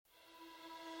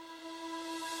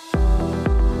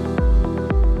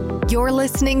You're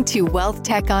listening to Wealth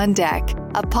Tech on Deck,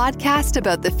 a podcast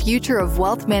about the future of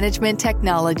wealth management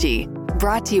technology,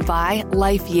 brought to you by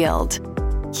Life Yield.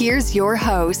 Here's your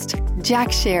host,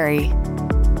 Jack Sherry.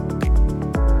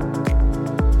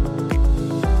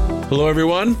 Hello,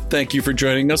 everyone. Thank you for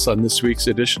joining us on this week's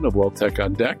edition of Wealth Tech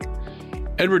on Deck.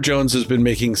 Edward Jones has been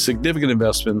making significant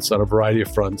investments on a variety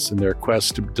of fronts in their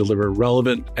quest to deliver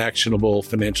relevant, actionable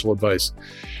financial advice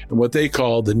and what they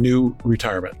call the new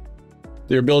retirement.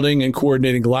 They're building and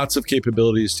coordinating lots of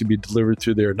capabilities to be delivered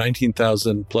through their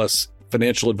 19,000 plus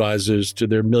financial advisors to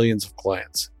their millions of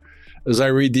clients. As I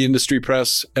read the industry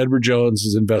press, Edward Jones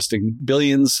is investing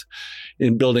billions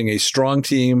in building a strong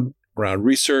team around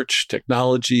research,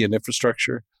 technology and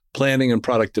infrastructure, planning and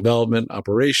product development,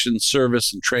 operations,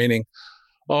 service and training,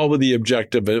 all with the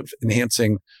objective of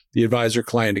enhancing the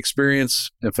advisor-client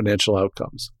experience and financial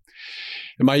outcomes.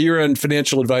 In my year-end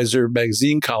Financial Advisor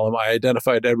magazine column, I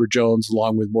identified Edward Jones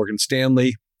along with Morgan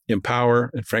Stanley, Empower,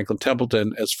 and Franklin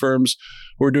Templeton as firms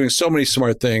who are doing so many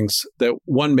smart things that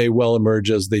one may well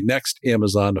emerge as the next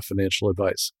Amazon of financial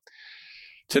advice.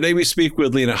 Today, we speak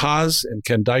with Lena Haas and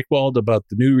Ken Dychtwald about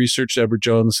the new research Edward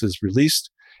Jones has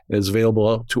released and is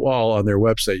available to all on their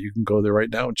website. You can go there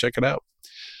right now and check it out.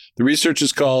 The research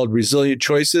is called Resilient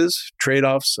Choices,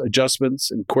 Trade-offs,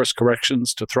 Adjustments, and Course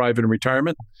Corrections to Thrive in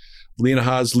Retirement. Lena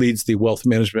Haas leads the Wealth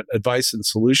Management Advice and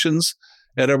Solutions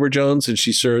at Edward Jones, and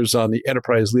she serves on the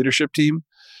Enterprise Leadership Team.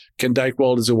 Ken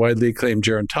Dychtwald is a widely acclaimed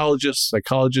gerontologist,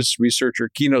 psychologist, researcher,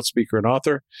 keynote speaker, and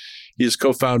author. He is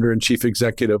co-founder and chief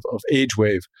executive of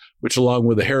AgeWave, which along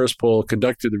with the Harris Poll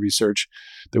conducted the research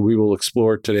that we will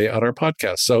explore today on our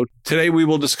podcast. So today we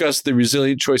will discuss the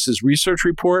Resilient Choices Research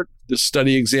Report. This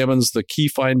study examines the key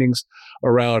findings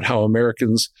around how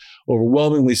Americans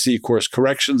overwhelmingly see course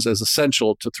corrections as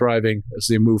essential to thriving as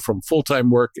they move from full-time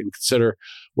work and consider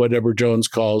what Edward Jones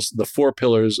calls the four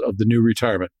pillars of the new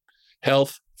retirement: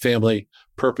 health, family,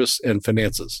 purpose, and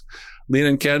finances. Lena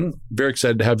and Ken, very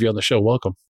excited to have you on the show.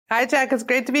 Welcome. Hi, Jack. It's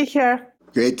great to be here.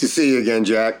 Great to see you again,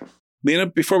 Jack. Lena,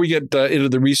 before we get into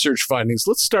the research findings,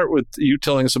 let's start with you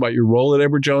telling us about your role at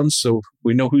Edward Jones so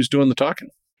we know who's doing the talking.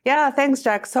 Yeah, thanks,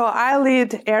 Jack. So I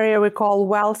lead area we call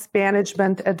Wealth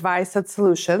Management Advice and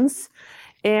Solutions.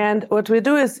 And what we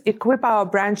do is equip our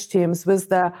branch teams with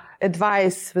the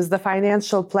advice, with the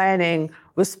financial planning,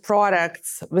 with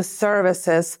products, with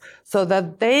services, so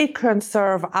that they can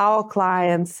serve our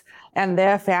clients and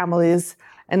their families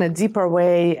in a deeper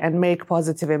way and make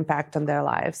positive impact on their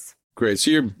lives. Great.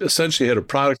 So you're essentially had a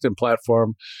product and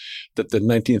platform that the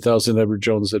 19,000 Edward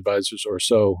Jones advisors or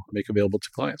so make available to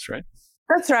clients, right?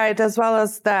 That's right, as well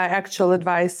as the actual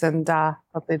advice and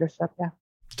leadership, yeah.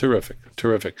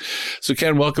 Terrific. So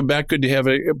Ken, welcome back. Good to have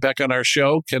you back on our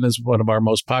show. Ken is one of our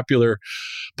most popular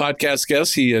podcast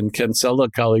guests. He and Ken Selda,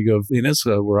 a colleague of Lena's,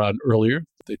 were on earlier.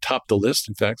 They topped the list,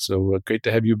 in fact, so great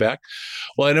to have you back.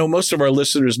 Well, I know most of our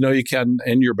listeners know you, Ken,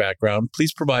 and your background.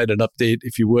 Please provide an update,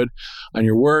 if you would, on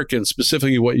your work and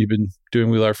specifically what you've been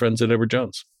doing with our friends at Edward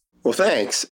Jones. Well,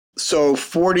 thanks. So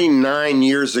 49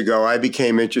 years ago, I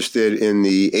became interested in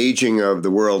the aging of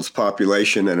the world's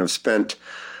population and have spent,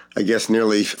 I guess,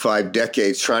 nearly 5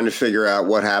 decades trying to figure out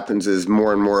what happens as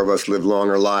more and more of us live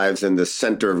longer lives and the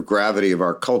center of gravity of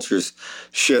our cultures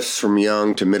shifts from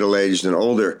young to middle-aged and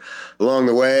older. Along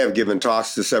the way, I've given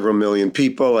talks to several million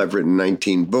people. I've written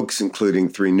 19 books, including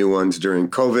 3 new ones during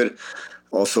COVID.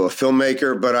 Also a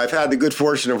filmmaker, but I've had the good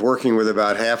fortune of working with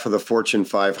about half of the Fortune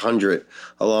 500,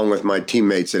 along with my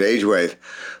teammates at AgeWave.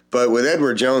 But with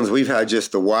Edward Jones, we've had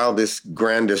just the wildest,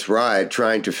 grandest ride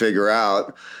trying to figure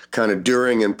out, kind of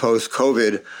during and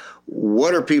post-COVID,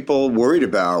 what are people worried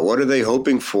about? What are they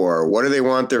hoping for? What do they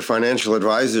want their financial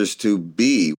advisors to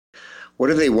be? What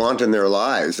do they want in their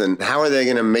lives? And how are they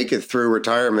going to make it through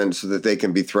retirement so that they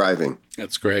can be thriving?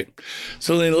 That's great.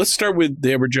 So Lena, let's start with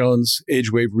the Edward Jones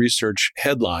AgeWave Research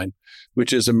headline,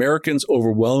 which is Americans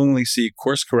overwhelmingly see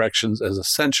course corrections as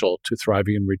essential to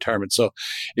thriving in retirement. So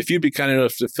if you'd be kind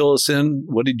enough to fill us in,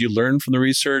 what did you learn from the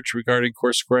research regarding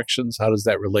course corrections? How does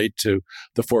that relate to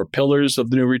the 4 pillars of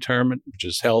the new retirement, which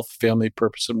is health, family,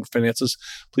 purpose, and finances?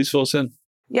 Please fill us in.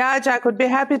 Yeah, Jack, would be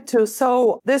happy to.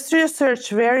 So this research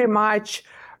very much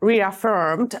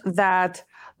reaffirmed that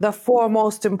the 4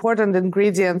 most important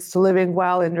ingredients to living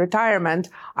well in retirement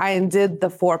are indeed the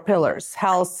 4 pillars: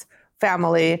 health,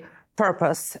 family,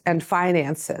 purpose, and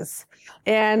finances.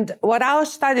 And what our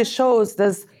study shows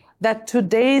is that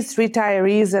today's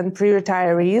retirees and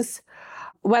pre-retirees,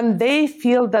 when they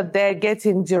feel that they're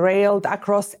getting derailed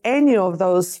across any of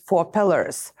those 4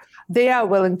 pillars, they are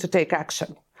willing to take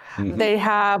action. Mm-hmm. They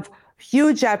have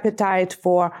huge appetite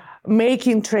for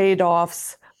making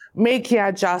trade-offs, making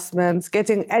adjustments,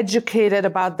 getting educated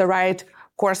about the right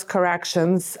course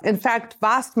corrections. In fact,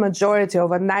 vast majority,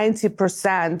 over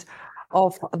 90%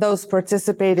 of those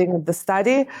participating in the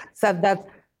study said that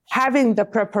having the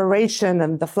preparation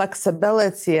and the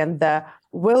flexibility and the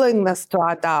willingness to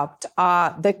adapt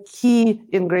are the key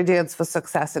ingredients for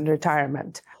success in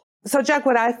retirement. So, Jack,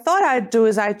 what I thought I'd do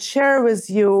is I'd share with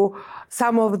you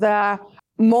some of the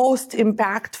most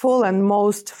impactful and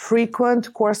most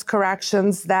frequent course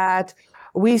corrections that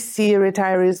we see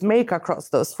retirees make across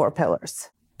those 4 pillars.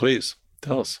 Please,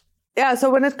 tell us. Yeah, so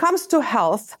when it comes to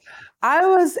health, I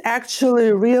was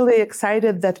actually really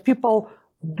excited that people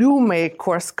do make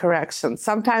course corrections.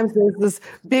 Sometimes there's this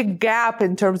big gap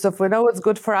in terms of we know it's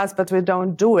good for us, but we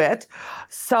don't do it.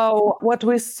 So what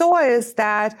we saw is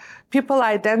that people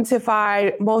identify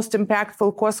most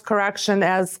impactful course correction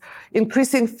as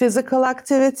increasing physical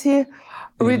activity,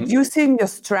 reducing your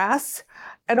stress,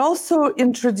 and also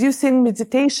introducing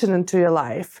meditation into your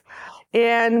life.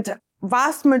 And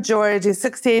vast majority,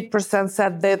 68%,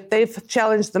 said that they've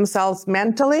challenged themselves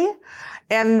mentally.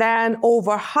 And then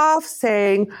over half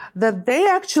saying that they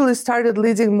actually started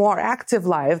leading more active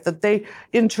life, that they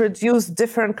introduced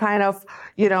different kind of,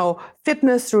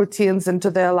 fitness routines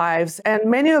into their lives. And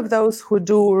many of those who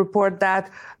do report that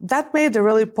made a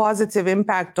really positive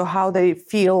impact to how they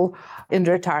feel in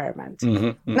retirement.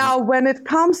 Now, when it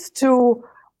comes to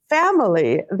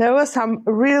family, there were some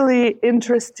really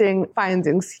interesting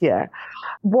findings here.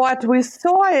 What we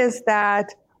saw is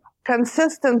that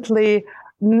consistently,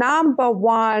 number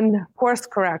one course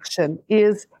correction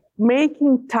is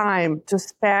making time to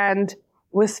spend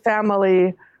with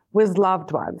family, with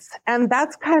loved ones. And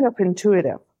that's kind of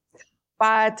intuitive.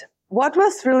 But what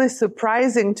was really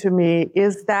surprising to me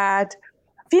is that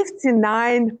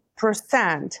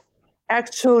 59%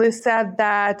 actually said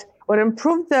that what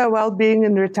improved their well-being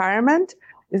in retirement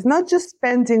is not just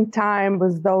spending time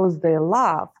with those they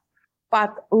love,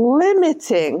 but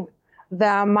limiting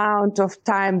the amount of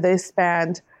time they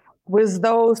spend with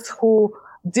those who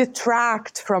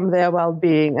detract from their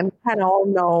well-being. And we kind of all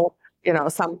know,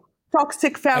 some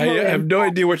toxic family. I have no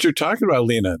idea what you're talking about,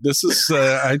 Lena. This is,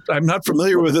 I'm not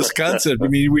familiar with this concept. I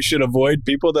mean, we should avoid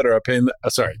people that are a pain.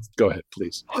 Sorry, go ahead,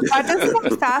 please. But isn't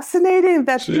it fascinating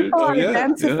that people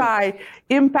identify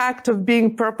impact of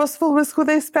being purposeful with who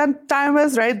they spend time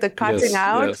with, right? The cutting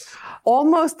out.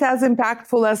 Almost as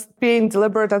impactful as being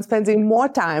deliberate and spending more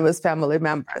time with family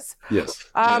members. Yes.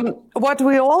 What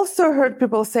we also heard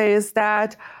people say is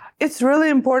that it's really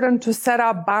important to set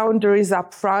up boundaries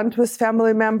up front with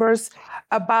family members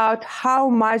about how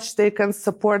much they can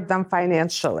support them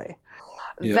financially.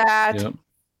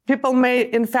 People may,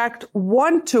 in fact,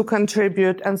 want to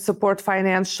contribute and support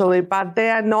financially, but they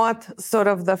are not sort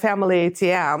of the family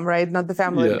ATM, right? Not the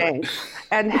family bank.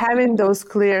 And having those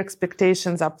clear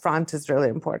expectations up front is really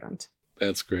important.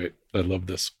 That's great. I love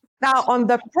this. Now, on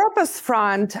the purpose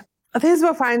front, these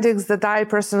were findings that I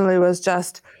personally was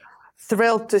just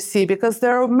thrilled to see, because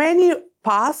there are many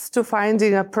paths to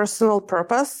finding a personal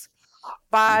purpose.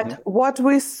 But what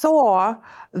we saw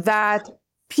that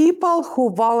people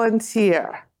who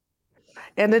volunteer,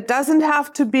 and it doesn't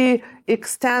have to be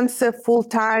extensive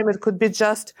full-time. It could be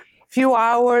just a few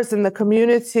hours in the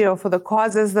community or for the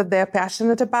causes that they're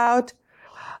passionate about.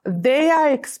 They are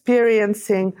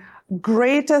experiencing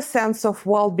greater sense of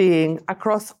well-being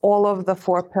across all of the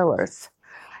 4 pillars.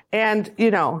 And,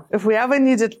 if we ever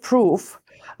needed proof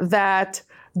that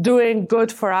doing good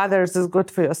for others is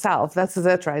good for yourself, that's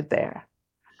it right there.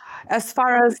 As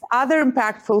far as other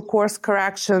impactful course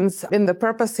corrections in the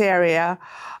purpose area,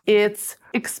 it's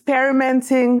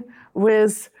experimenting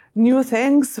with new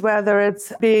things, whether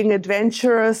it's being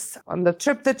adventurous on the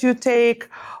trip that you take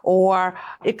or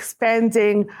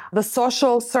expanding the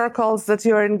social circles that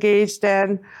you're engaged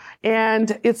in.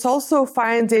 And it's also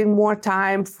finding more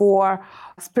time for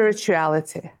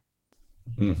spirituality.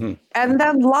 And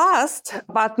then last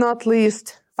but not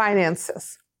least,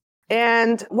 finances.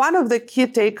 And one of the key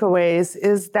takeaways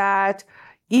is that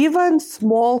even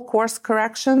small course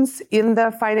corrections in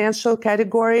the financial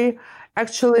category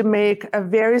actually make a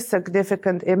very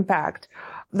significant impact.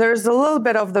 There's a little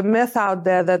bit of the myth out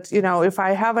there that, if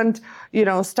I haven't,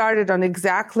 started on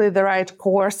exactly the right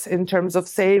course in terms of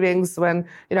savings when,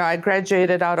 I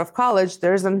graduated out of college,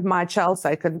 there isn't much else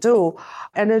I can do.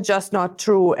 And it's just not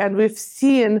true. And we've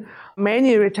seen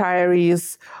many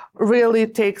retirees really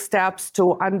take steps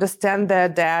to understand their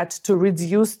debt, to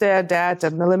reduce their debt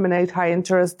and eliminate high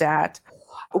interest debt.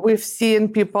 We've seen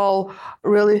people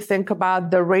really think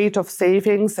about the rate of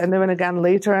savings, and even again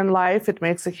later in life, it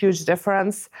makes a huge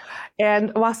difference.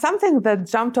 And something that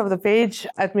jumped off the page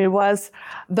at me was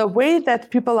the way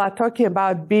that people are talking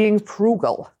about being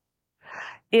frugal.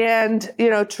 And,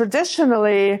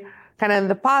 traditionally, kind of in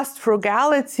the past,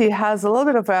 frugality has a little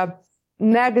bit of a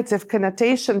negative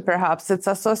connotation, perhaps. It's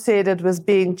associated with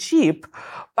being cheap,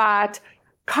 but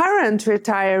current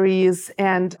retirees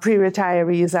and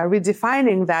pre-retirees are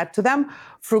redefining that. To them,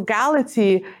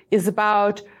 frugality is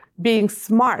about being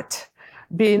smart,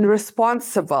 being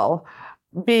responsible,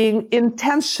 being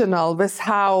intentional with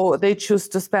how they choose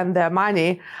to spend their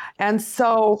money. And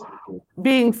so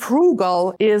being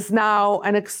frugal is now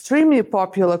an extremely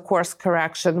popular course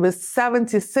correction, with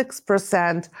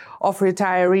 76% of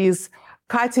retirees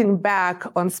cutting back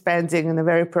on spending in a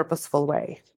very purposeful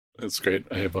way. That's great.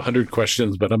 I have 100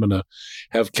 questions, but I'm going to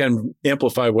have Ken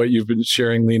amplify what you've been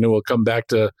sharing, Lena. We'll come back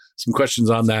to some questions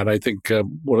on that. I think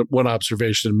one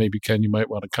observation, maybe Ken, you might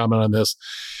want to comment on this,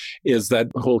 is that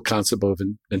whole concept of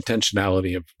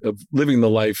intentionality, of living the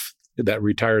life, that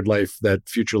retired life, that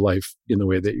future life in the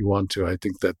way that you want to. I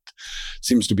think that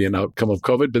seems to be an outcome of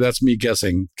COVID, but that's me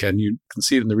guessing. Ken, you can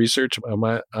see it in the research. Am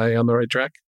I on the right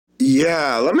track?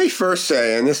 Yeah, let me first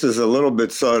say, and this is a little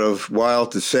bit sort of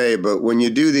wild to say, but when you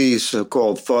do these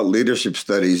so-called thought leadership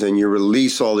studies and you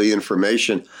release all the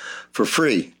information for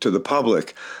free to the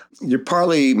public, you're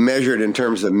partly measured in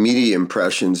terms of media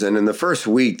impressions. And in the first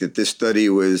week that this study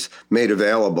was made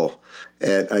available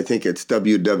at, I think it's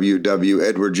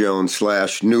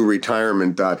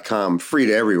www.edwardjones.com/newretirement.com, free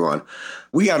to everyone,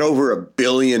 we got over 1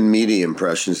 billion media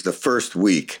impressions the first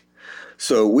week.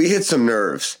 So we hit some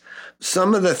nerves.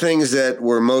 Some of the things that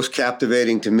were most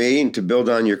captivating to me, and to build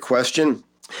on your question,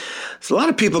 there's a lot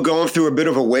of people going through a bit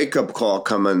of a wake-up call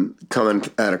coming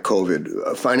out of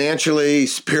COVID, financially,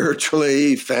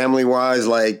 spiritually, family-wise,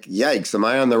 like, yikes, am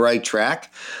I on the right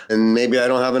track? And maybe I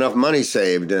don't have enough money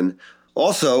saved. And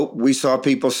also, we saw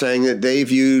people saying that they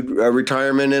viewed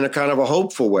retirement in a kind of a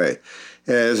hopeful way,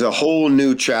 as a whole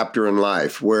new chapter in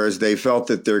life, whereas they felt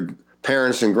that their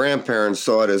parents and grandparents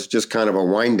saw it as just kind of a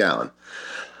wind down.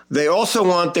 They also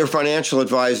want their financial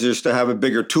advisors to have a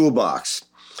bigger toolbox.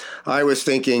 I was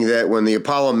thinking that when the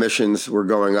Apollo missions were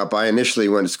going up, I initially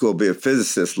went to school to be a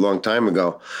physicist a long time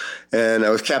ago, and I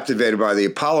was captivated by the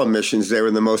Apollo missions. They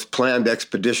were the most planned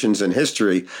expeditions in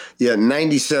history, yet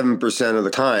 97% of the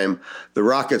time, the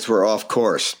rockets were off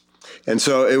course. And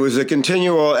so it was a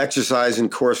continual exercise in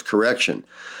course correction.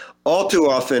 All too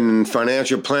often in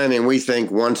financial planning, we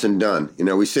think once and done.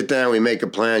 We sit down, we make a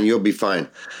plan, you'll be fine.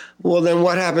 Well, then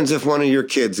what happens if one of your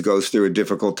kids goes through a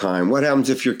difficult time? What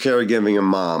happens if you're caregiving a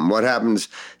mom? What happens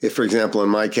if, for example, in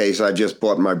my case, I just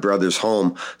bought my brother's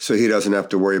home so he doesn't have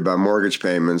to worry about mortgage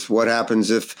payments? What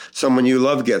happens if someone you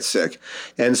love gets sick?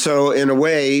 And so in a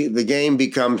way, the game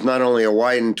becomes not only a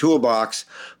widened toolbox,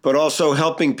 but also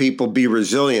helping people be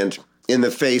resilient in the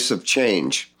face of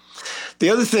change. The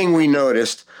other thing we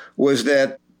noticed was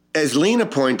that, as Lena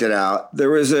pointed out, there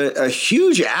was a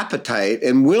huge appetite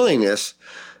and willingness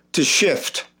to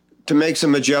shift, to make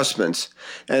some adjustments.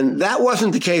 And that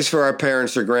wasn't the case for our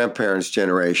parents or grandparents'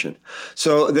 generation.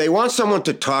 So they want someone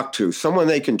to talk to, someone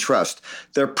they can trust.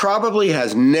 There probably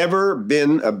has never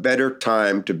been a better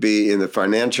time to be in the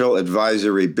financial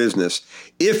advisory business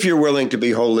if you're willing to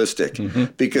be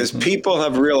holistic, because people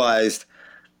have realized,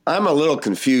 I'm a little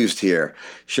confused here.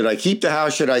 Should I keep the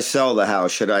house? Should I sell the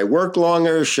house? Should I work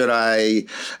longer? Should I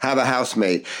have a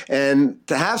housemate? And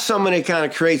to have somebody kind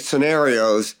of create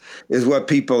scenarios is what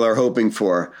people are hoping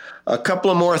for. A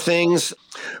couple of more things.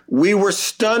 We were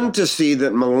stunned to see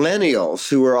that millennials,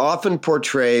 who are often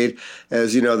portrayed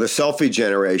as, the selfie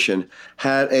generation,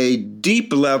 had a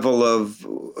deep level of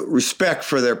respect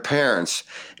for their parents,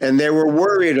 and they were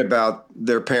worried about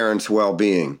their parents'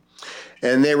 well-being.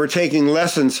 And they were taking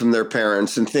lessons from their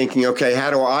parents and thinking, okay,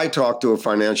 how do I talk to a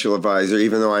financial advisor,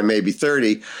 even though I may be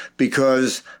 30,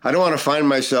 because I don't want to find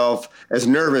myself as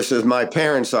nervous as my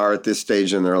parents are at this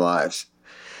stage in their lives.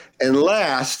 And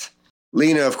last,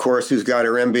 Lena, of course, who's got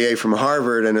her MBA from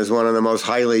Harvard and is one of the most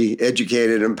highly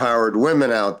educated, empowered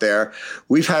women out there.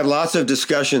 We've had lots of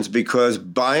discussions because,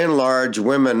 by and large,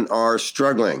 women are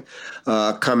struggling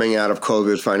coming out of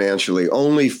COVID financially.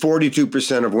 Only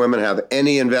 42% of women have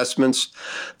any investments.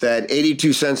 That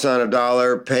 82 cents on a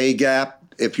dollar pay gap,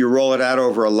 if you roll it out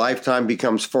over a lifetime,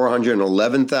 becomes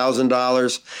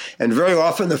 $411,000. And very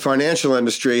often the financial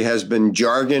industry has been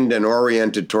jargoned and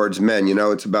oriented towards men.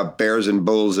 It's about bears and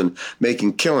bulls and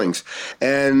making killings.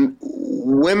 And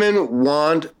women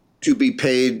want to be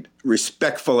paid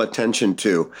respectful attention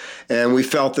to. And we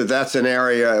felt that that's an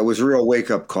area, it was a real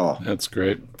wake-up call. That's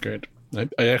great. Great.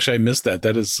 I missed that.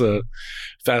 That is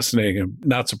fascinating and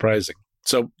not surprising.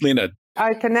 So, Lena.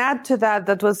 I can add to that.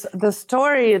 That was the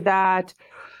story that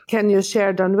Kenya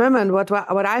shared on women. What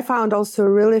I found also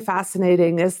really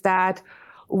fascinating is that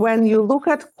when you look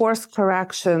at course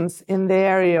corrections in the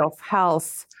area of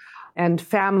health and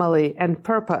family and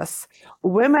purpose,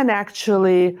 women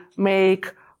actually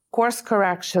make course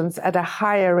corrections at a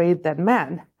higher rate than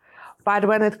men. But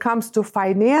when it comes to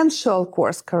financial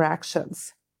course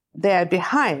corrections, they're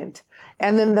behind.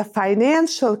 And in the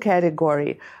financial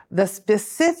category, the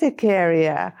specific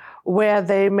area where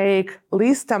they make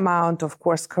least amount of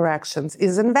course corrections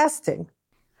is investing.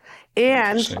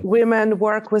 And women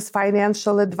work with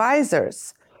financial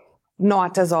advisors,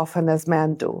 not as often as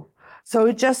men do. So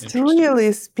it just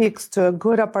really speaks to a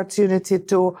good opportunity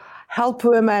to help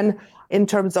women in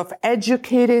terms of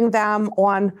educating them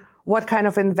on what kind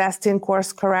of investing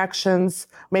course corrections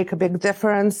make a big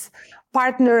difference,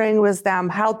 partnering with them,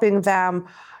 helping them,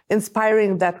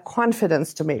 inspiring that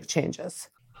confidence to make changes.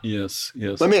 Yes.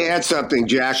 Let me add something,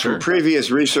 Jack. Sure. From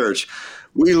previous research,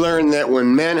 we learned that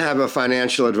when men have a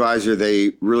financial advisor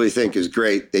they really think is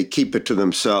great, they keep it to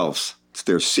themselves. It's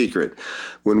their secret.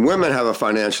 When women have a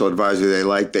financial advisor they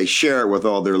like, they share it with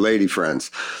all their lady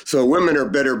friends. So women are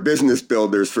better business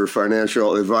builders for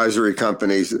financial advisory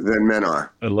companies than men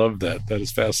are. I love that. That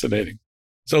is fascinating.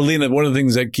 So, Lena, one of the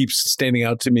things that keeps standing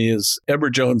out to me is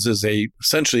Edward Jones is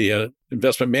essentially a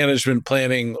investment management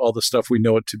planning, all the stuff we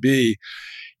know it to be.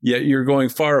 Yet you're going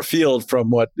far afield from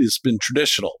what has been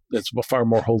traditional. It's far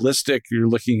more holistic. You're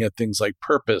looking at things like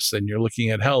purpose and you're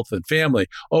looking at health and family.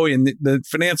 Oh, and the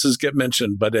finances get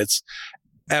mentioned, but it's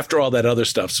after all that other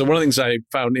stuff. So one of the things I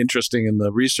found interesting in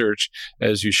the research,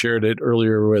 as you shared it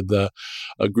earlier with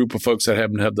a group of folks that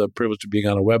haven't had the privilege of being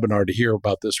on a webinar to hear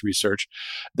about this research,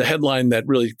 the headline that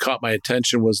really caught my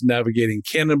attention was navigating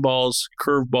cannonballs,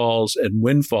 curveballs, and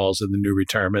windfalls in the new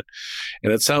retirement.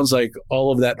 And it sounds like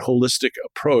all of that holistic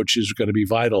approach is going to be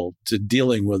vital to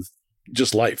dealing with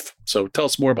just life. So tell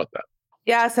us more about that.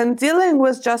 Yes, and dealing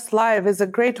with just life is a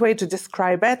great way to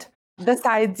describe it. This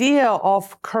idea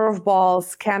of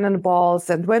curveballs, cannonballs,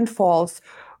 and windfalls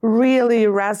really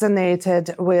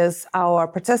resonated with our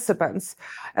participants.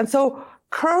 And so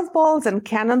curveballs and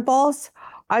cannonballs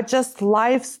are just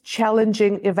life's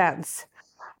challenging events.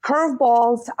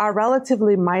 Curveballs are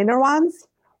relatively minor ones,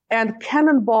 and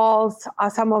cannonballs are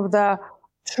some of the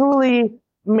truly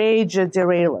major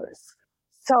derailers.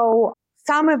 So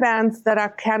some events that are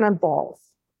cannonballs,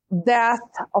 death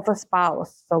of a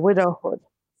spouse, so widowhood,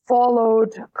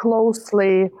 followed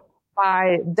closely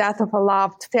by death of a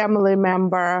loved family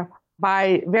member,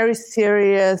 by very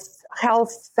serious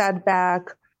health setback,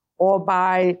 or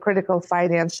by critical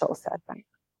financial setback.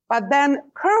 But then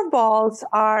curveballs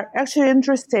are actually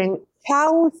interesting.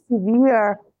 How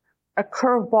severe a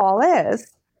curveball is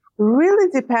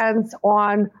really depends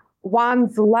on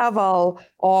one's level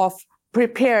of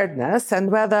preparedness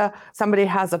and whether somebody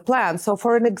has a plan. So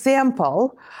for an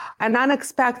example, an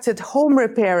unexpected home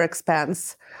repair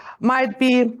expense might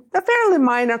be a fairly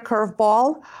minor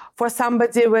curveball for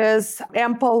somebody with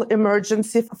ample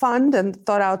emergency fund and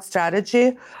thought out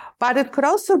strategy, but it could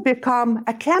also become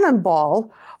a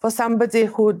cannonball for somebody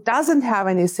who doesn't have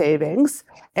any savings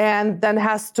and then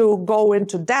has to go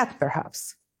into debt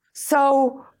perhaps.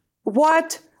 So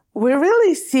what we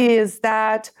really see is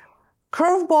that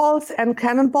curveballs and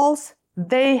cannonballs,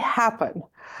 they happen.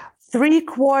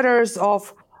 3/4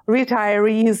 of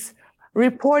retirees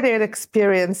reported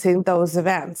experiencing those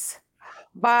events.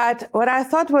 But what I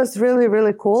thought was really,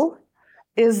 really cool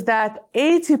is that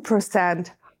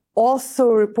 80%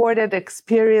 also reported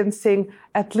experiencing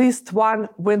at least one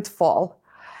windfall.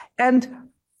 And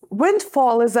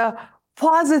windfall is a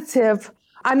positive,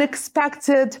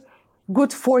 unexpected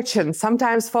good fortune.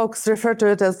 Sometimes folks refer to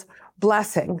it as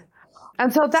blessing.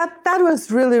 And so that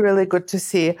was really, really good to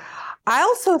see. I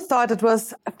also thought it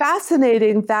was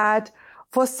fascinating that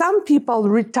for some people,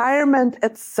 retirement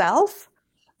itself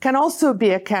can also be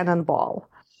a cannonball.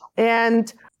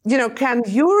 And, Ken,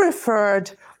 you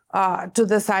referred to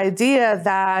this idea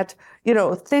that,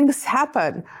 things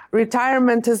happen.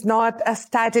 Retirement is not a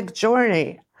static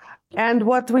journey. And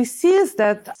what we see is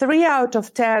that 3 out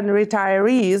of 10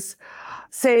 retirees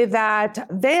say that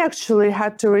they actually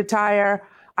had to retire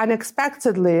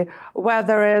unexpectedly,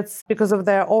 whether it's because of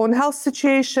their own health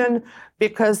situation,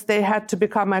 because they had to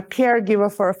become a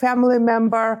caregiver for a family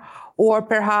member, or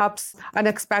perhaps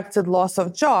unexpected loss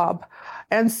of job.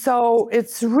 And so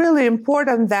it's really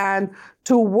important then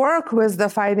to work with the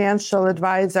financial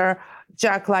advisor,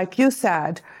 Jack, like you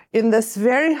said, in this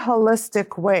very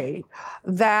holistic way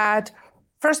that,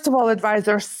 first of all,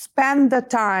 advisors spend the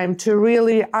time to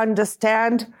really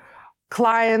understand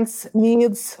clients'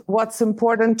 needs, what's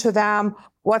important to them,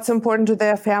 what's important to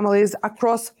their families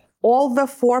across all the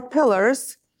four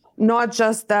pillars, not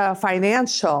just the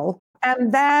financial.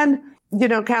 And then,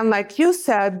 kind of like you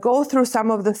said, go through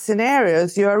some of the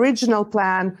scenarios. Your original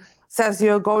plan says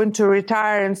you're going to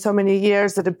retire in so many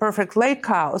years at a perfect lake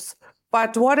house.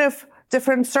 But what if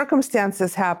different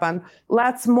circumstances happen?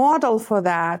 Let's model for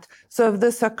that. So if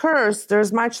this occurs,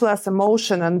 there's much less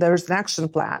emotion and there's an action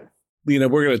plan. Lena,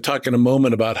 we're going to talk in a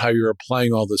moment about how you're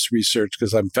applying all this research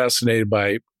because I'm fascinated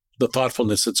by the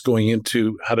thoughtfulness that's going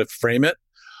into how to frame it.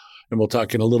 And we'll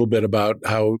talk in a little bit about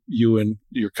how you and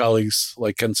your colleagues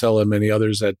like Ken Sella and many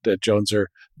others at Jones are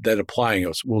then applying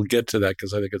us. We'll get to that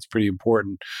because I think it's pretty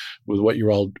important with what you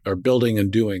all are building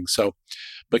and doing. So,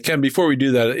 but Ken, before we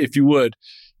do that, if you would,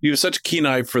 you have such a keen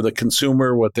eye for the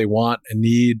consumer, what they want and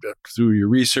need through your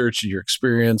research and your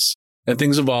experience. And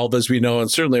things evolve, as we know,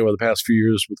 and certainly over the past few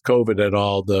years with COVID and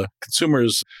all, the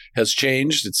consumers has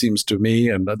changed, it seems to me.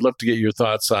 And I'd love to get your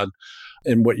thoughts on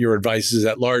and what your advice is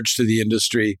at large to the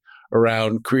industry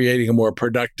around creating a more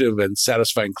productive and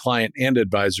satisfying client and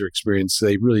advisor experience.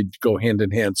 They really go hand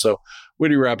in hand. So what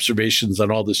are your observations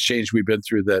on all this change we've been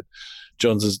through that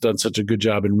Jones has done such a good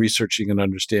job in researching and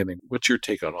understanding? What's your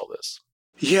take on all this?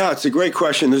 Yeah, it's a great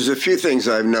question. There's a few things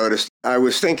I've noticed. I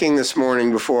was thinking this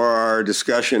morning before our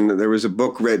discussion that there was a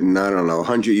book written,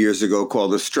 100 years ago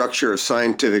called The Structure of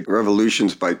Scientific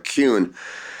Revolutions by Kuhn.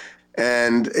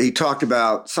 And he talked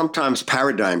about sometimes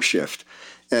paradigm shift.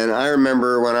 And I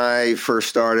remember when I first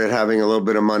started having a little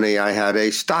bit of money, I had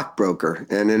a stockbroker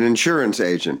and an insurance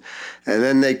agent. And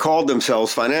then they called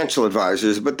themselves financial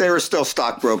advisors, but they were still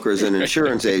stockbrokers and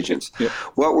insurance agents. Yep.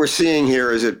 What we're seeing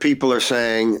here is that people are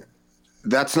saying,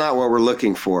 that's not what we're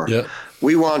looking for. Yep.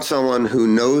 We want someone who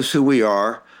knows who we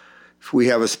are. If we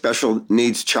have a special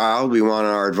needs child, we want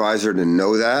our advisor to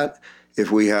know that.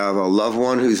 If we have a loved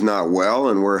one who's not well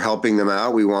and we're helping them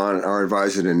out, we want our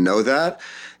advisor to know that.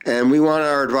 And we want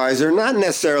our advisor not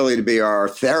necessarily to be our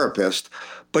therapist,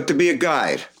 but to be a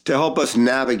guide, to help us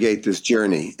navigate this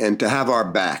journey and to have our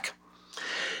back.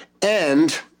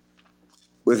 And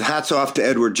with hats off to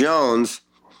Edward Jones,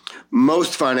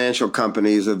 most financial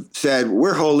companies have said,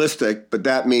 we're holistic, but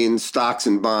that means stocks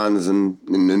and bonds and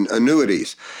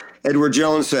annuities. Edward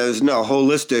Jones says, no,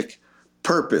 holistic,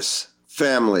 purpose,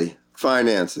 family,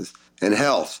 finances, and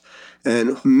health.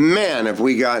 And man, have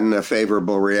we gotten a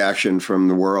favorable reaction from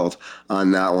the world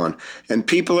on that one. And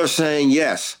people are saying,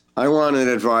 yes, I want an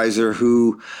advisor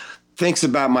who thinks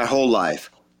about my whole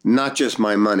life, not just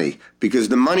my money, because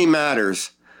the money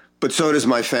matters, but so does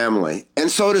my family. And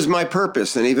so does my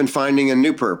purpose and even finding a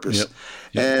new purpose. Yep.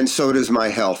 And so does my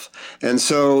health. And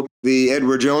so the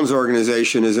Edward Jones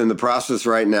organization is in the process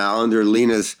right now under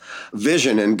Lena's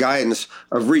vision and guidance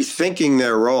of rethinking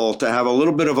their role to have a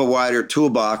little bit of a wider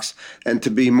toolbox and to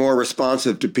be more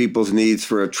responsive to people's needs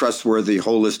for a trustworthy,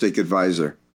 holistic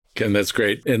advisor. Ken, that's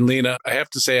great. And Lena, I have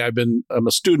to say, I'm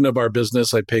a student of our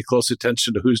business. I pay close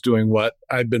attention to who's doing what.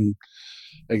 I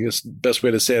guess the best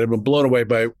way to say it, I've been blown away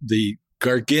by the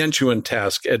gargantuan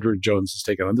task Edward Jones has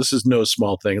taken on. This is no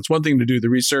small thing. It's one thing to do the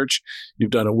research.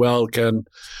 You've done it well, Ken,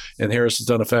 and Harris has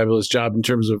done a fabulous job in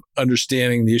terms of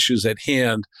understanding the issues at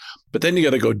hand. But then you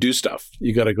got to go do stuff.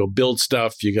 You got to go build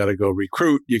stuff. You got to go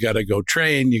recruit. You got to go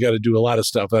train. You got to do a lot of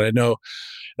stuff. And I know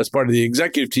as part of the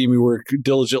executive team, you work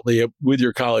diligently with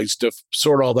your colleagues to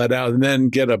sort all that out and then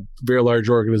get a very large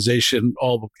organization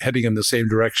all heading in the same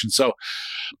direction. So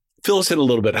fill us in a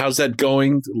little bit. How's that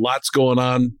going? Lots going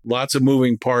on, lots of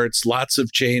moving parts, lots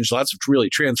of change, lots of really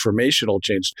transformational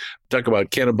change. Talk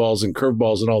about cannonballs and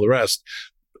curveballs and all the rest.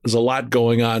 There's a lot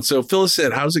going on. So fill us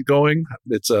in. How's it going?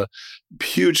 It's a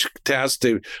huge task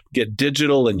to get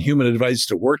digital and human advice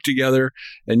to work together.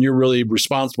 And you're really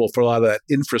responsible for a lot of that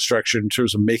infrastructure in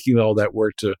terms of making all that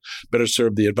work to better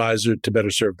serve the advisor, to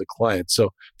better serve the client. So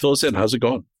fill us in. How's it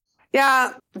going?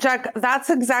 Yeah, Jack,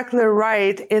 that's exactly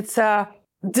right. It's a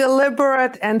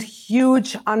deliberate and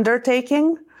huge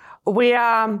undertaking. We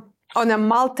are on a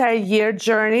multi-year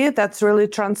journey that's really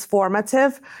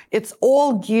transformative. It's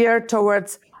all geared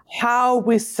towards how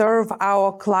we serve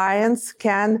our clients,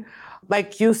 Ken,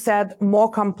 like you said, more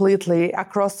completely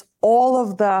across all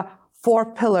of the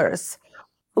four pillars,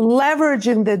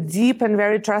 leveraging the deep and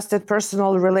very trusted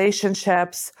personal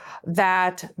relationships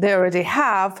that they already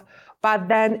have, but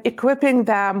then equipping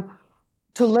them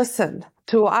to listen,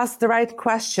 to ask the right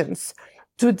questions,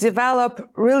 to develop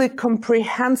really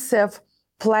comprehensive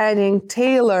planning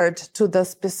tailored to the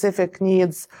specific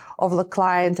needs of the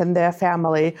client and their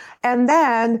family, and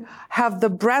then have the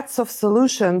breadth of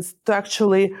solutions to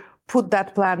actually put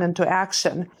that plan into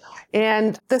action.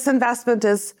 And this investment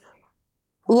is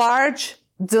large,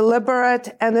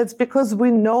 deliberate, and it's because we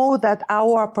know that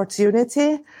our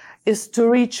opportunity is to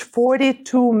reach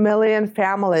 42 million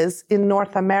families in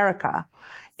North America.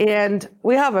 And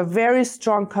we have a very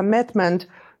strong commitment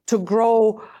to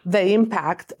grow the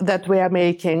impact that we are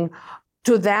making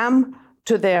to them,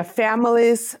 to their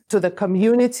families, to the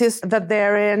communities that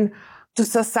they're in, to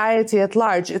society at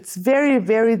large. It's very,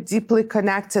 very deeply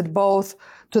connected both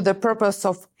to the purpose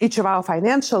of each of our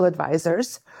financial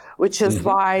advisors, which is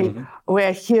why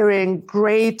we're hearing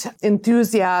great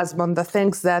enthusiasm on the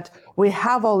things that we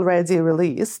have already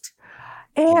released.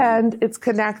 And it's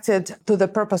connected to the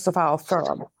purpose of our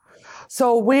firm.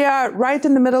 So we are right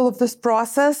in the middle of this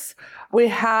process. We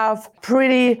have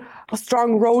pretty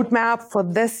strong roadmap for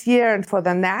this year and for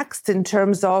the next in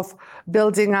terms of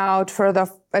building out further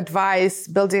advice,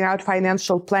 building out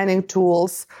financial planning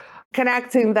tools,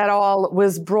 connecting that all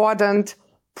with broadened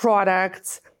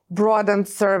products, broadened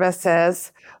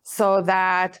services, so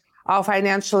that our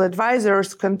financial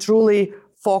advisors can truly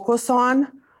focus on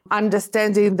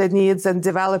understanding the needs and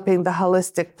developing the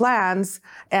holistic plans,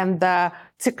 and the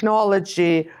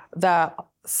technology, the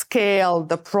scale,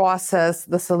 the process,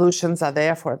 the solutions are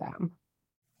there for them.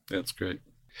 That's great.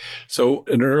 So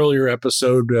in an earlier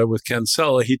episode with Ken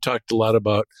Sella, he talked a lot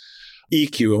about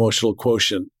EQ, emotional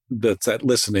quotient. That's that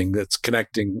listening, that's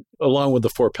connecting along with the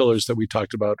four pillars that we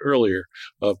talked about earlier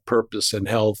of purpose and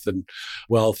health and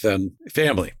wealth and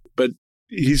family. But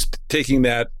he's taking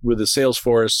that with the sales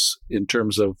force in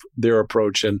terms of their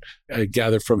approach. And I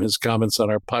gather from his comments on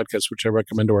our podcast, which I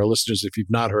recommend to our listeners if you've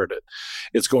not heard it,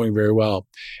 it's going very well.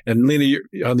 And Lena,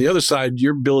 on the other side,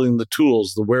 you're building the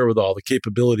tools, the wherewithal, the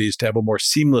capabilities to have a more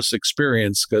seamless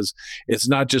experience, because it's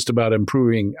not just about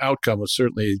improving outcome, is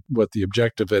certainly what the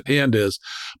objective at hand is,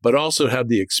 but also have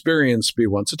the experience be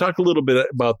one. So talk a little bit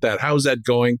about that. How's that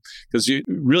going? Because you're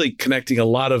really connecting a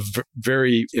lot of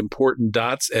very important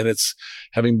dots, and it's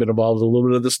having been involved in a little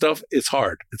bit of this stuff, it's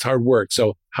hard. It's hard work.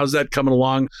 So how's that coming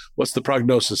along? What's the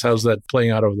prognosis? How's that playing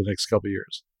out over the next couple of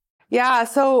years? Yeah,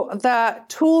 so the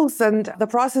tools and the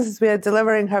processes we are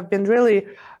delivering have been really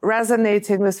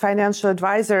resonating with financial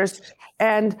advisors.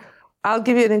 And I'll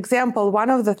give you an example.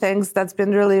 One of the things that's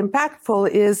been really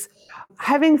impactful is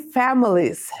having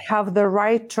families have the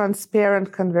right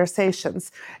transparent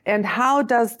conversations. And how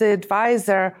does the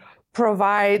advisor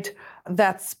provide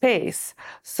that space?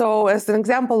 So as an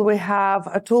example, we have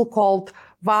a tool called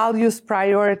Values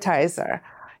Prioritizer.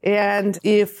 And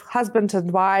if husband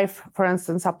and wife, for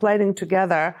instance, are planning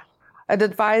together, an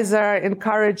advisor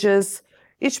encourages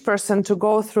each person to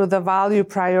go through the value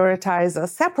prioritizer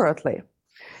separately.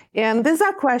 And these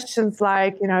are questions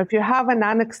like, if you have an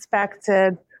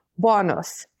unexpected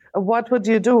bonus, what would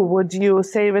you do? Would you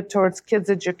save it towards kids'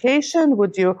 education?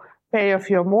 Would you pay off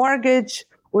your mortgage?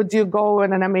 Would you go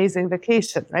on an amazing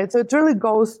vacation, right? So it really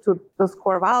goes to those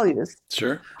core values.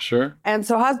 Sure. And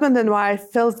so husband and wife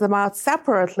fills them out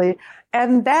separately.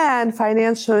 And then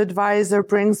financial advisor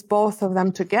brings both of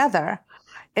them together.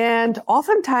 And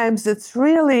oftentimes it's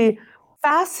really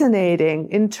fascinating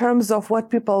in terms of what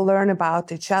people learn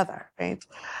about each other, right?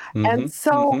 And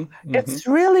so it's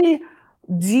really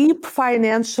deep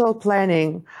financial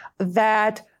planning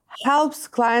that helps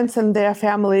clients and their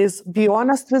families be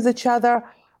honest with each other,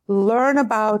 learn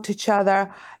about each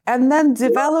other, and then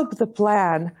develop the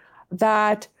plan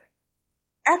that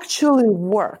actually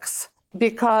works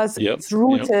because it's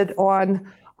rooted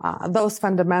on those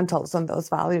fundamentals and those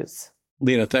values.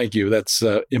 Lena, thank you. That's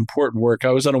important work.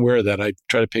 I was unaware of that. I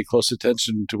try to pay close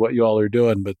attention to what you all are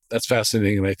doing, but that's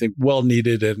fascinating and I think well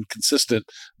needed and consistent,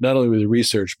 not only with the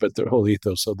research, but the whole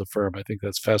ethos of the firm. I think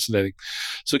that's fascinating.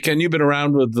 So Ken, you've been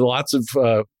around with lots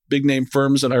of big name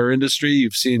firms in our industry.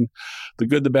 You've seen the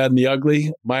good, the bad, and the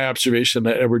ugly. My observation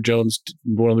at Edward Jones,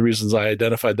 one of the reasons I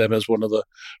identified them as one of the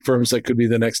firms that could be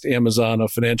the next Amazon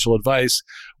of financial advice,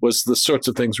 was the sorts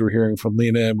of things we're hearing from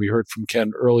Lena and we heard from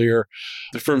Ken earlier.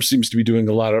 The firm seems to be doing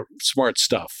a lot of smart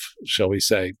stuff, shall we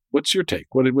say. What's your take?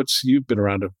 You've been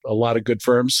around a lot of good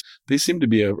firms. They seem to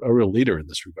be a real leader in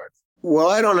this regard. Well,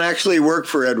 I don't actually work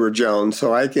for Edward Jones,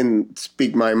 so I can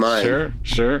speak my mind.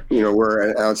 Sure. We're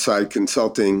an outside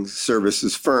consulting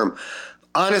services firm.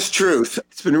 Honest truth,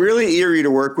 it's been really eerie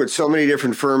to work with so many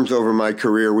different firms over my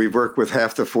career. We've worked with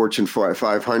half the Fortune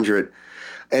 500.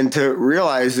 and to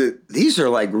realize that these are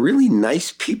like really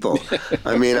nice people.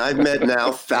 I mean, I've met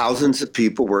now thousands of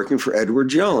people working for Edward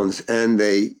Jones, and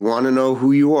they want to know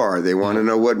who you are. They want to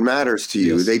know what matters to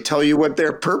you. Yes. They tell you what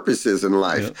their purpose is in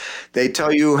life. Yeah. They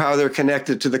tell you how they're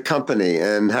connected to the company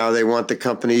and how they want the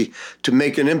company to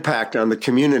make an impact on the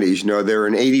communities. You know, they're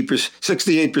in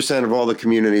 68% of all the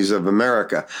communities of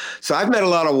America. So I've met a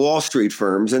lot of Wall Street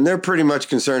firms, and they're pretty much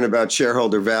concerned about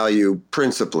shareholder value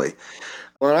principally.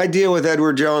 When I deal with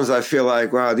Edward Jones, I feel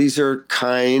like, wow, these are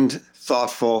kind,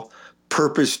 thoughtful,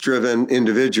 purpose-driven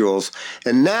individuals.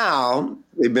 And now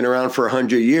they've been around for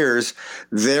 100 years.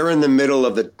 They're in the middle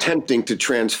of attempting to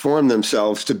transform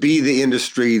themselves to be the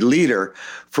industry leader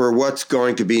for what's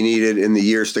going to be needed in the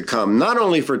years to come, not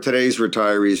only for today's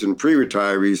retirees and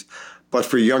pre-retirees, but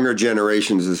for younger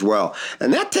generations as well.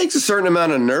 And that takes a certain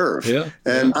amount of nerve. Yeah.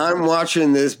 And I'm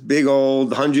watching this big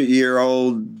old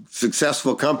 100-year-old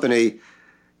successful company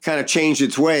kind of change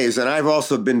its ways. And I've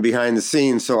also been behind the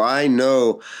scenes, so I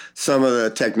know some of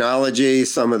the technology,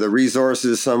 some of the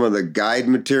resources, some of the guide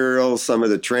materials, some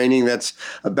of the training that's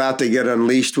about to get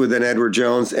unleashed within Edward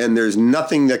Jones, and there's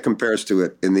nothing that compares to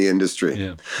it in the industry.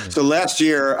 Yeah. So last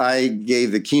year, I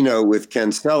gave the keynote with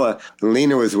Ken Stella, and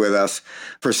Lena was with us,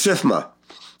 for SIFMA.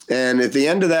 And at the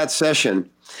end of that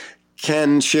session,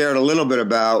 Ken shared a little bit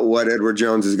about what Edward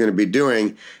Jones is going to be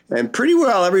doing. And pretty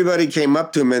well everybody came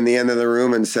up to him in the end of the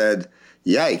room and said,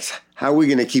 yikes, how are we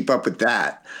going to keep up with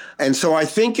that? And so I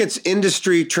think it's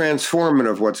industry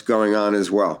transformative what's going on as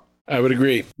well. I would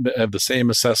agree. I have the same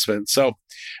assessment. So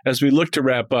as we look to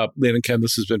wrap up, Lena and Ken,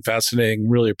 this has been fascinating.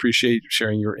 Really appreciate you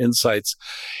sharing your insights.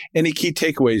 Any key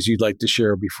takeaways you'd like to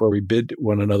share before we bid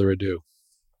one another adieu?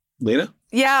 Lena?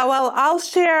 Yeah, well, I'll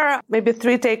share maybe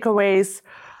 3 takeaways.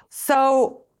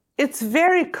 So it's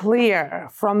very clear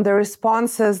from the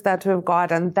responses that we've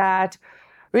gotten that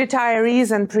retirees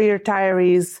and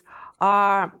pre-retirees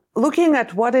are looking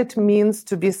at what it means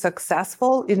to be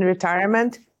successful in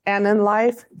retirement and in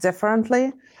life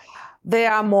differently. They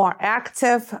are more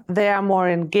active, they are more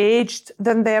engaged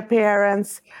than their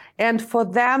parents. And for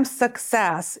them,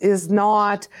 success is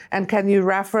not, and can you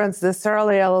reference this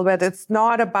earlier a little bit, it's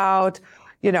not about,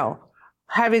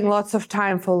 having lots of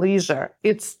time for leisure.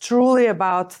 It's truly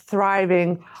about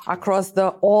thriving across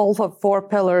all the 4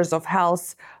 pillars of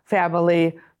health,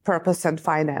 family, purpose, and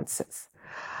finances.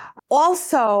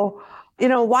 Also,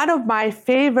 one of my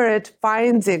favorite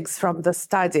findings from the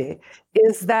study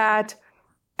is that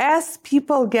as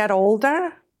people get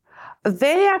older,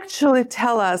 they actually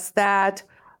tell us that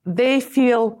they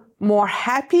feel more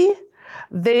happy,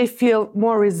 they feel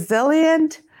more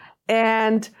resilient,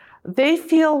 and they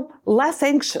feel less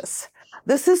anxious.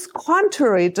 This is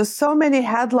contrary to so many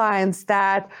headlines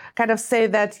that kind of say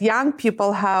that young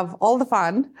people have all the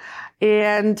fun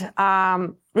and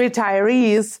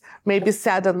retirees may be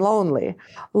sad and lonely.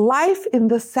 Life in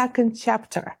the second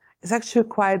chapter is actually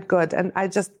quite good, and I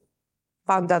just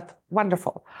found that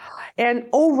wonderful. And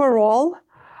overall,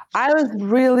 I was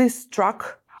really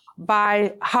struck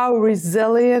by how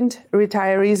resilient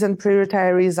retirees and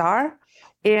pre-retirees are,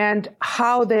 and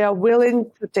how they are willing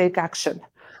to take action.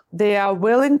 They are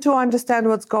willing to understand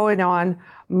what's going on,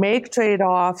 make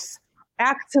trade-offs,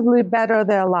 actively better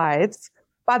their lives,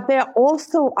 but they're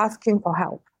also asking for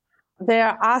help.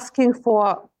 They're asking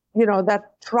for,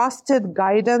 that trusted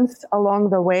guidance along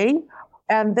the way.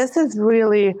 And this is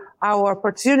really our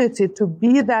opportunity to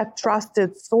be that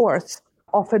trusted source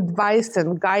of advice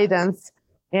and guidance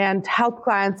and help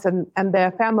clients and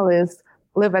their families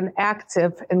live an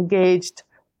active, engaged,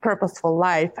 purposeful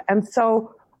life. And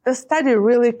so the study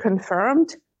really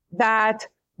confirmed that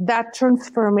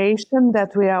transformation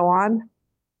that we are on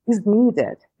is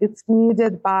needed. It's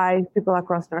needed by people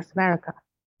across North America.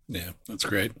 Yeah, that's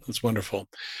great. That's wonderful.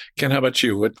 Ken, how about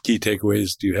you? What key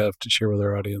takeaways do you have to share with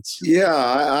our audience? Yeah,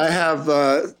 I have,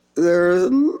 they're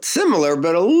similar,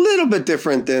 but a little bit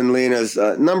different than Lena's.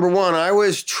 Number one, I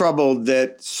was troubled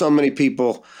that so many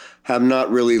people have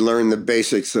not really learned the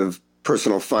basics of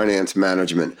personal finance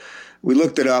management. We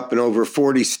looked it up, and over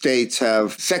 40 states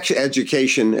have sex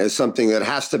education as something that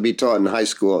has to be taught in high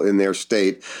school in their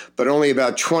state, but only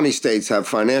about 20 states have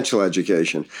financial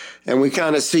education. And we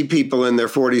kind of see people in their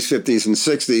 40s, 50s, and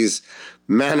 60s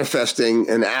manifesting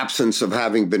an absence of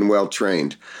having been well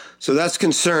trained. So that's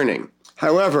concerning.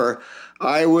 However,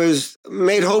 I was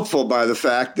made hopeful by the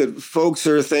fact that folks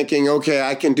are thinking, okay,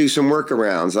 I can do some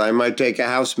workarounds. I might take a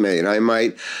housemate. I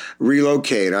might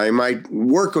relocate. I might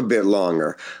work a bit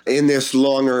longer in this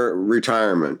longer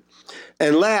retirement.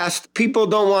 And last, people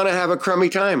don't want to have a crummy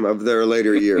time of their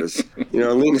later years.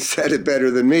 Lena said it better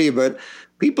than me, but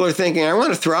people are thinking, I want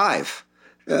to thrive.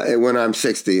 when I'm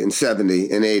 60 and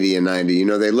 70 and 80 and 90. You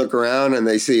know, they look around and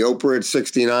they see Oprah at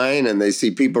 69 and they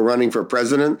see people running for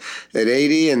president at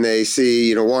 80 and they see,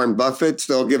 you know, Warren Buffett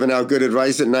still giving out good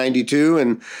advice at 92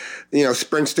 and, you know,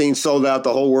 Springsteen sold out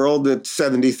the whole world at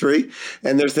 73.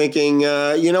 And they're thinking,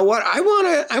 you know what, I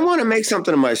want to make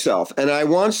something of myself and I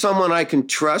want someone I can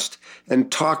trust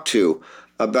and talk to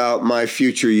about my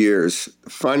future years.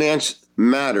 Finance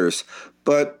matters,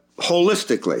 but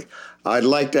holistically. I'd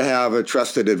like to have a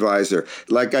trusted advisor.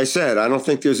 Like I said, I don't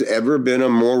think there's ever been a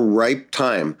more ripe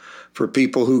time for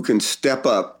people who can step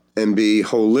up and be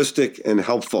holistic and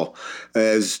helpful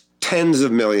as tens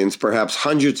of millions, perhaps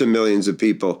hundreds of millions of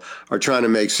people are trying to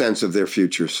make sense of their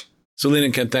futures. So, Lena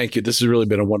and Ken, thank you. This has really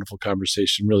been a wonderful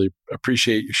conversation. Really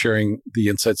appreciate you sharing the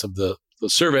insights of the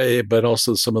survey, but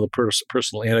also some of the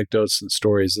personal anecdotes and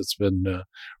stories. It's been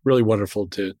really wonderful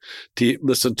to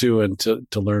listen to and to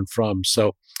learn from.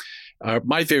 So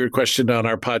my favorite question on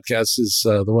our podcast is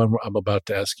the one I'm about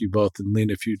to ask you both. And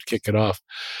Lena, if you'd kick it off,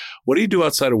 what do you do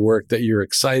outside of work that you're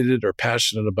excited or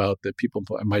passionate about that people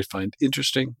might find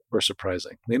interesting or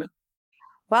surprising? Lena?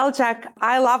 Well, Jack,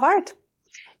 I love art.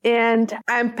 And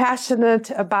I'm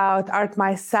passionate about art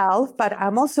myself, but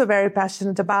I'm also very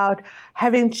passionate about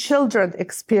having children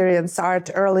experience art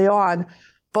early on,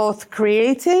 both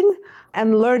creating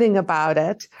and learning about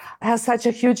it has such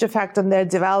a huge effect on their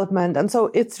development. And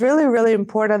so it's really, really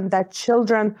important that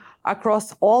children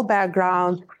across all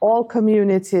backgrounds, all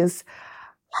communities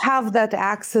have that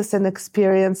access and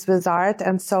experience with art.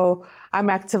 And so I'm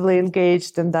actively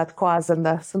engaged in that cause in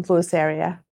the St. Louis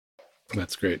area.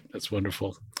 That's great. That's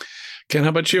wonderful. Ken, how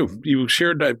about you? You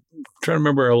shared, I'm trying to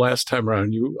remember our last time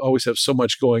around, you always have so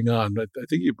much going on. I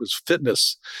think it was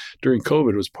fitness during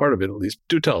COVID was part of it, at least.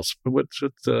 Do tell us.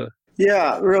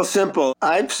 Yeah, real simple.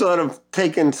 I've sort of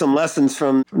taken some lessons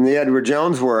from the Edward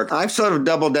Jones work. I've sort of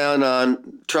doubled down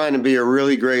on trying to be a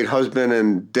really great husband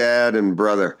and dad and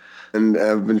brother. And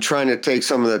I've been trying to take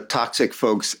some of the toxic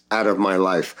folks out of my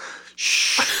life.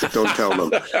 Shh, don't tell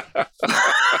them.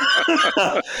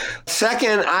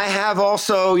 Second, I have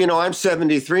also, I'm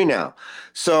 73 now.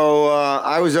 So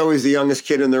I was always the youngest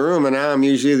kid in the room, and now I'm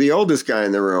usually the oldest guy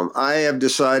in the room. I have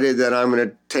decided that I'm going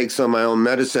to take some of my own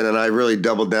medicine, and I really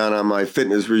doubled down on my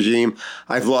fitness regime.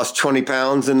 I've lost 20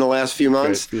 pounds in the last few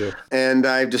months, and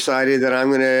I've decided that I'm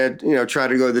going to, try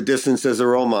to go the distance as a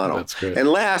role model. That's great. And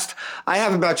last, I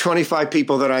have about 25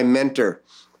 people that I mentor.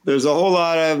 There's a whole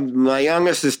lot of, my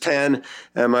youngest is 10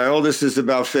 and my oldest is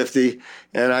about 50.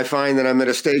 And I find that I'm at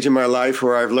a stage in my life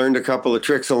where I've learned a couple of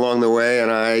tricks along the way,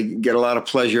 and I get a lot of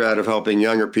pleasure out of helping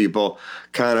younger people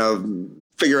kind of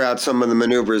figure out some of the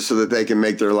maneuvers so that they can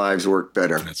make their lives work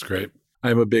better. That's great.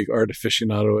 I'm a big art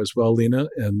aficionado as well, Lena,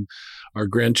 and our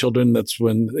grandchildren, that's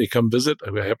when they come visit. I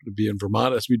happen to be in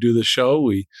Vermont as we do this show.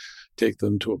 We take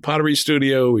them to a pottery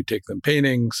studio. We take them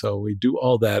painting. So we do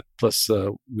all that. Plus,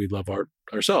 we love art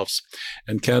ourselves.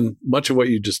 And Ken, much of what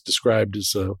you just described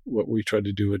is what we try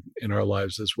to do in our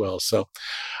lives as well. So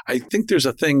I think there's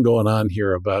a thing going on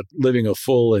here about living a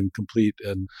full and complete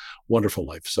and wonderful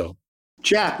life. So,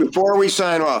 Jack, before we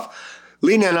sign off,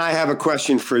 Lena and I have a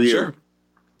question for you. Sure.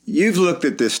 You've looked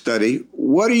at this study.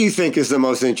 What do you think is the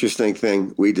most interesting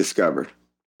thing we discovered?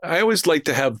 I always like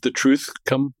to have the truth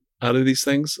come out of these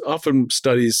things. Often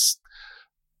studies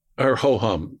are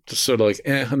ho-hum, just sort of like,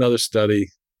 another study,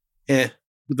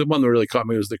 The one that really caught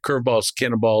me was the curveballs,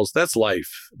 cannonballs. That's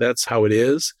life. That's how it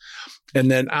is.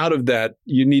 And then out of that,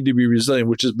 you need to be resilient,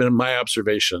 which has been my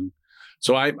observation.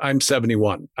 So I'm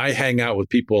 71. I hang out with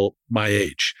people my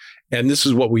age. And this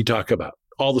is what we talk about.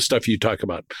 All the stuff you talk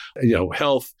about,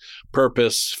 health,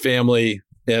 purpose, family,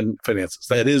 and finances.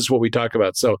 That is what we talk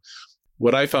about. So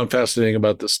what I found fascinating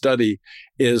about the study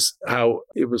is how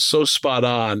it was so spot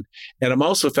on. And I'm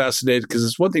also fascinated because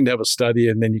it's one thing to have a study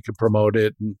and then you can promote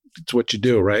it and it's what you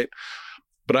do, right?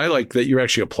 But I like that you're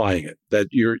actually applying it, that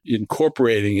you're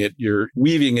incorporating it, you're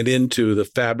weaving it into the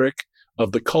fabric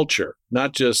of the culture,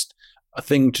 not just a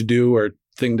thing to do or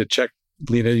thing to check.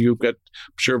 Lena, you've got,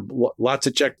 I'm sure, lots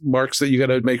of check marks that you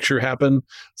got to make sure happen.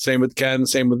 Same with Ken,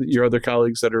 same with your other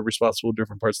colleagues that are responsible in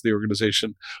different parts of the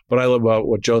organization. What I love about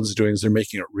what Jones is doing is they're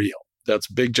making it real. That's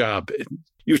a big job.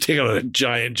 You've taken on a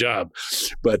giant job.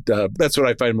 But that's what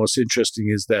I find most interesting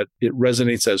is that it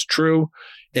resonates as true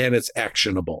and it's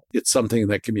actionable. It's something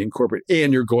that can be incorporated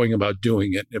and you're going about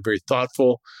doing it in a very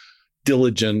thoughtful,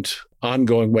 diligent,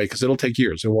 ongoing way, because it'll take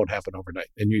years. It won't happen overnight.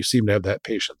 And you seem to have that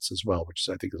patience as well, which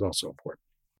I think is also important.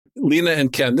 Lena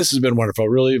and Ken, this has been wonderful.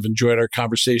 Really have enjoyed our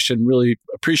conversation. Really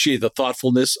appreciate the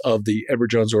thoughtfulness of the Edward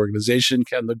Jones organization.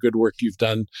 Ken, the good work you've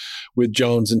done with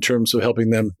Jones in terms of helping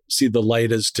them see the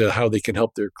light as to how they can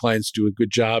help their clients do a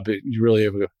good job. You really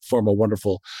have formed a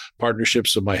wonderful partnership.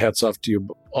 So my hat's off to you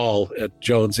all at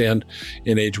Jones and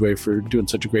in AgeWave for doing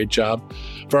such a great job.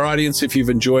 For our audience, if you've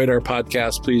enjoyed our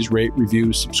podcast, please rate,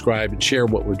 review, subscribe, and share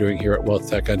what we're doing here at Wealth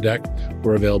Tech on Deck.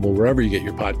 We're available wherever you get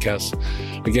your podcasts.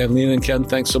 Again, Lena and Ken,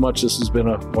 thanks so much. This has been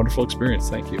a wonderful experience.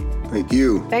 Thank you. Thank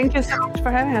you. Thank you so much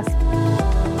for having us.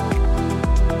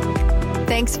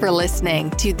 Thanks for listening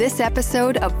to this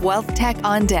episode of Wealth Tech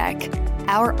on Deck,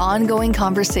 our ongoing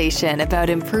conversation about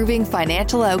improving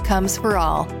financial outcomes for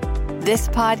all. This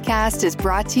podcast is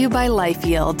brought to you by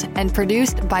LifeYield and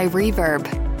produced by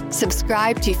Reverb.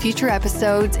 Subscribe to future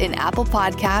episodes in Apple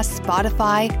Podcasts,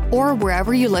 Spotify, or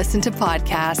wherever you listen to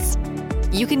podcasts.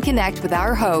 You can connect with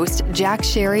our host, Jack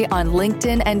Sherry, on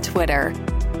LinkedIn and Twitter.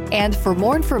 And for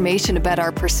more information about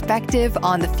our perspective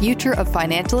on the future of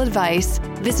financial advice,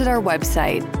 visit our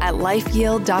website at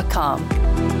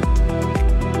lifeyield.com.